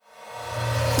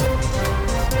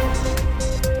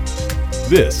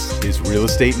This is Real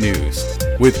Estate News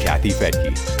with Kathy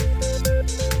Fettke.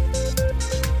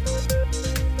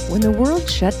 When the world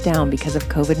shut down because of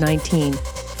COVID-19,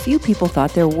 few people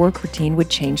thought their work routine would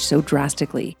change so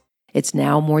drastically. It's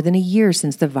now more than a year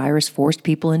since the virus forced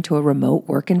people into a remote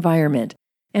work environment.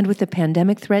 And with the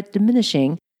pandemic threat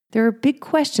diminishing, there are big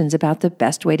questions about the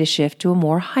best way to shift to a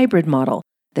more hybrid model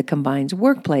that combines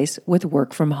workplace with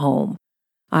work from home.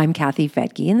 I'm Kathy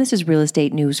Fettke, and this is Real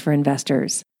Estate News for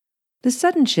Investors. The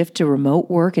sudden shift to remote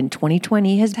work in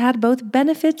 2020 has had both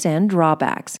benefits and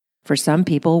drawbacks. For some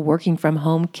people, working from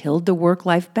home killed the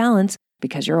work-life balance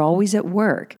because you're always at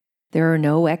work. There are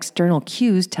no external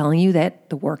cues telling you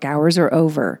that the work hours are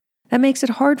over. That makes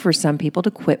it hard for some people to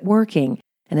quit working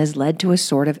and has led to a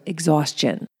sort of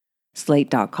exhaustion.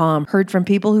 Slate.com heard from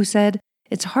people who said,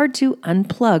 "It's hard to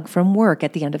unplug from work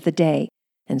at the end of the day,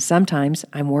 and sometimes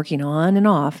I'm working on and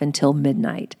off until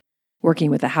midnight."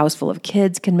 Working with a house full of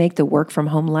kids can make the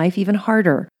work-from-home life even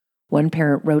harder. One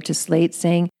parent wrote to Slate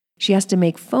saying she has to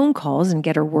make phone calls and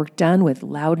get her work done with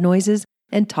loud noises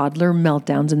and toddler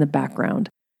meltdowns in the background.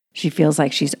 She feels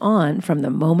like she's on from the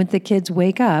moment the kids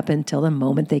wake up until the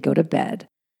moment they go to bed.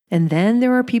 And then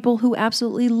there are people who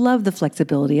absolutely love the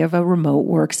flexibility of a remote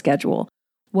work schedule.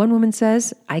 One woman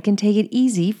says, "I can take it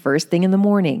easy first thing in the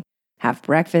morning, have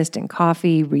breakfast and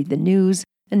coffee, read the news,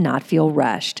 and not feel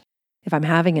rushed. If I'm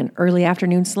having an early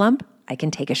afternoon slump, I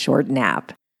can take a short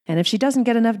nap. And if she doesn't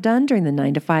get enough done during the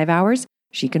 9 to 5 hours,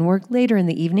 she can work later in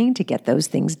the evening to get those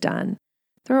things done."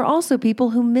 There are also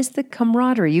people who miss the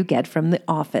camaraderie you get from the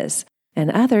office, and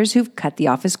others who've cut the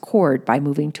office cord by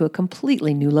moving to a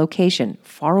completely new location,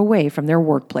 far away from their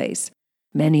workplace.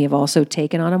 Many have also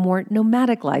taken on a more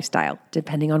nomadic lifestyle,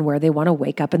 depending on where they want to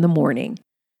wake up in the morning.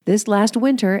 This last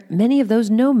winter, many of those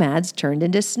nomads turned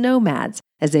into snowmads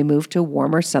as they moved to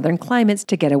warmer southern climates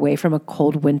to get away from a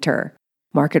cold winter.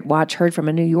 MarketWatch heard from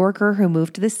a New Yorker who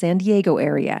moved to the San Diego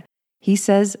area. He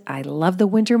says, "I love the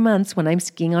winter months when I'm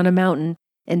skiing on a mountain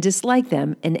and dislike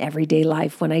them in everyday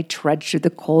life when I trudge through the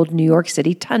cold New York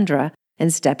City tundra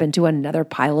and step into another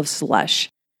pile of slush."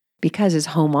 Because his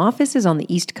home office is on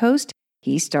the East Coast,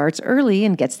 he starts early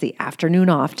and gets the afternoon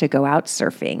off to go out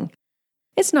surfing.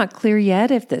 It's not clear yet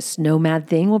if the snowmad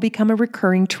thing will become a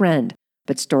recurring trend,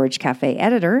 but Storage Cafe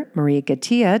editor Maria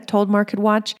Gattia told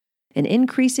MarketWatch an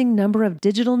increasing number of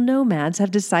digital nomads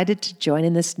have decided to join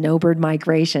in the snowbird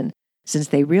migration since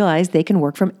they realize they can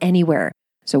work from anywhere.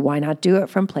 So why not do it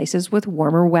from places with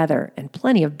warmer weather and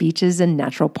plenty of beaches and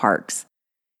natural parks?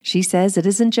 She says it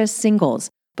isn't just singles,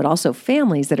 but also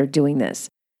families that are doing this.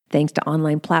 Thanks to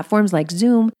online platforms like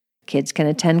Zoom, kids can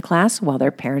attend class while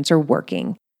their parents are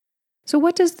working. So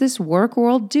what does this work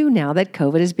world do now that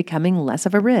COVID is becoming less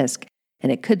of a risk?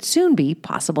 And it could soon be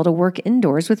possible to work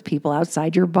indoors with people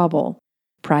outside your bubble.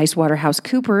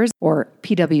 PricewaterhouseCoopers, or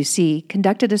PwC,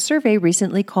 conducted a survey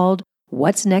recently called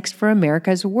 "What's Next for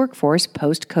America's Workforce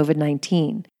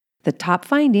Post-COVID-19?" The top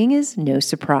finding is no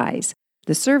surprise.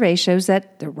 The survey shows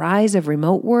that the rise of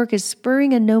remote work is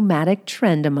spurring a nomadic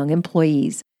trend among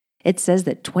employees. It says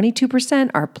that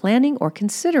 22% are planning or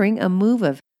considering a move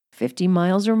of 50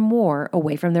 miles or more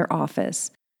away from their office.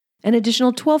 An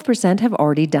additional 12% have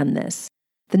already done this.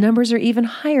 The numbers are even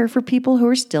higher for people who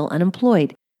are still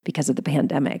unemployed because of the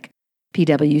pandemic.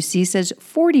 PwC says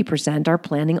 40% are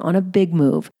planning on a big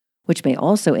move, which may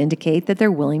also indicate that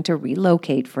they're willing to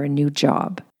relocate for a new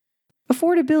job.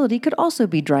 Affordability could also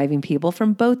be driving people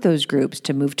from both those groups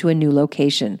to move to a new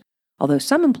location, although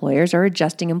some employers are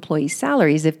adjusting employee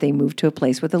salaries if they move to a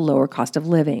place with a lower cost of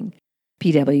living.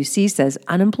 PwC says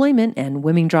unemployment and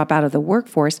women drop out of the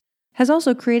workforce has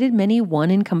also created many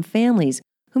one-income families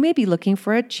who may be looking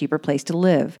for a cheaper place to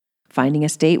live. Finding a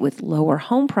state with lower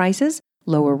home prices,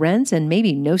 lower rents, and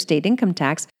maybe no state income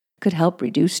tax could help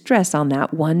reduce stress on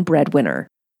that one breadwinner.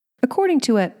 According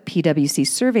to a PwC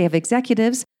survey of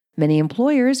executives, many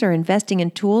employers are investing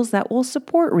in tools that will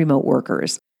support remote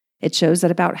workers. It shows that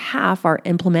about half are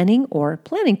implementing or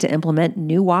planning to implement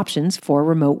new options for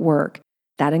remote work.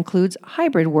 That includes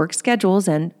hybrid work schedules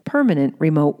and permanent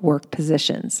remote work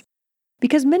positions.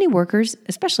 Because many workers,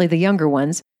 especially the younger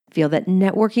ones, feel that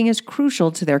networking is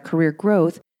crucial to their career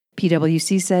growth,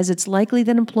 PwC says it's likely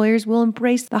that employers will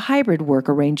embrace the hybrid work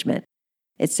arrangement.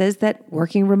 It says that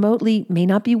working remotely may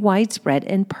not be widespread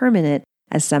and permanent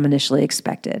as some initially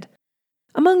expected.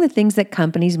 Among the things that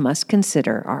companies must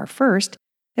consider are, first,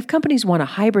 if companies want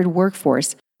a hybrid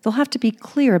workforce, they'll have to be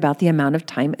clear about the amount of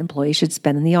time employees should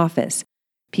spend in the office.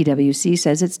 PwC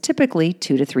says it's typically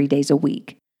 2 to 3 days a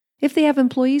week. If they have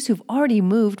employees who've already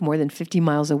moved more than 50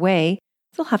 miles away,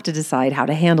 they'll have to decide how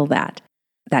to handle that.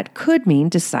 That could mean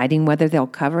deciding whether they'll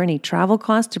cover any travel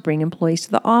costs to bring employees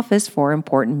to the office for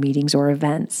important meetings or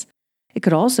events. It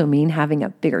could also mean having a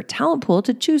bigger talent pool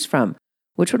to choose from,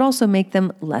 which would also make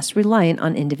them less reliant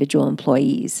on individual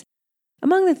employees.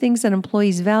 Among the things that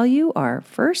employees value are,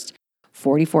 first,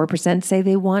 44% say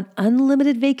they want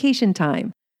unlimited vacation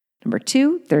time. Number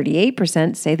 2,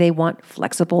 38% say they want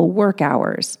flexible work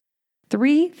hours.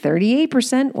 3,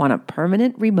 38% want a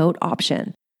permanent remote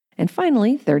option. And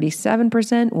finally,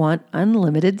 37% want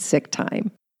unlimited sick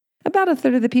time. About a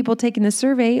third of the people taking the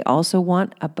survey also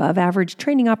want above-average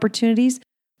training opportunities,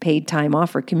 paid time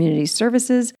off for community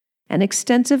services, and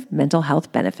extensive mental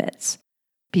health benefits.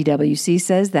 PwC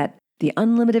says that the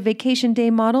unlimited vacation day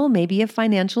model may be a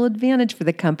financial advantage for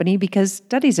the company because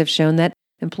studies have shown that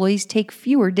employees take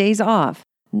fewer days off,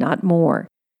 not more.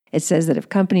 It says that if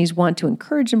companies want to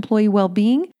encourage employee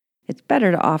well-being, it's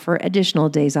better to offer additional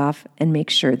days off and make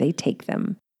sure they take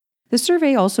them. The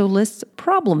survey also lists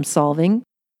problem-solving,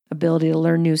 ability to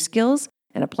learn new skills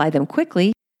and apply them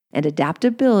quickly, and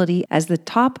adaptability as the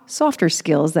top softer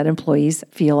skills that employees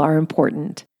feel are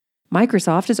important.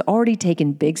 Microsoft has already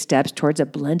taken big steps towards a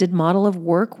blended model of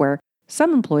work where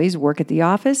some employees work at the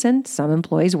office and some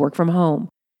employees work from home.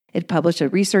 It published a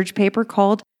research paper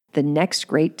called "The Next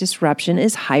Great Disruption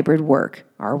is Hybrid Work.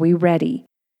 Are we ready?"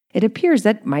 It appears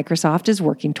that Microsoft is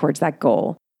working towards that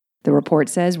goal. The report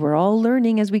says we're all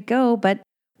learning as we go, but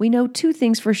we know 2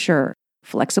 things for sure.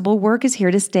 Flexible work is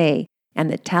here to stay, and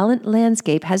the talent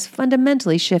landscape has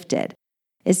fundamentally shifted.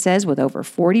 It says with over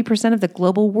 40% of the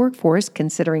global workforce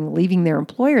considering leaving their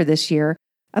employer this year,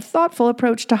 a thoughtful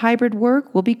approach to hybrid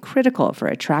work will be critical for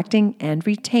attracting and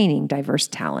retaining diverse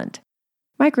talent.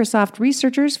 Microsoft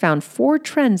researchers found 4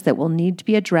 trends that will need to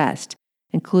be addressed,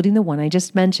 including the one I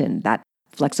just mentioned, that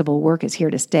flexible work is here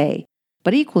to stay.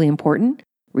 But equally important,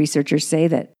 researchers say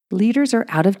that leaders are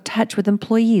out of touch with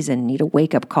employees and need a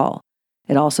wake-up call.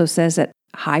 It also says that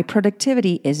high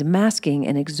productivity is masking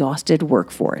an exhausted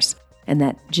workforce, and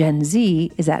that Gen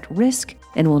Z is at risk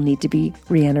and will need to be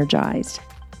re-energized.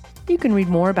 You can read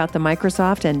more about the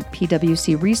Microsoft and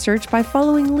PwC research by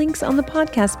following links on the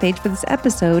podcast page for this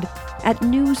episode at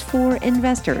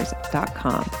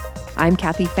newsforinvestors.com. I'm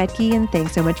Kathy Fettke, and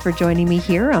thanks so much for joining me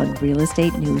here on Real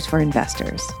Estate News for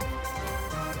Investors.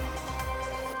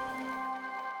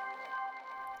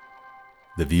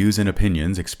 The views and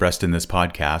opinions expressed in this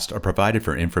podcast are provided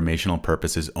for informational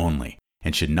purposes only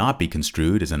and should not be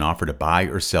construed as an offer to buy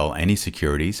or sell any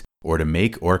securities or to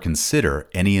make or consider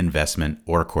any investment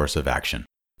or course of action.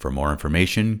 For more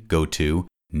information, go to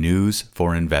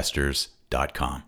newsforinvestors.com.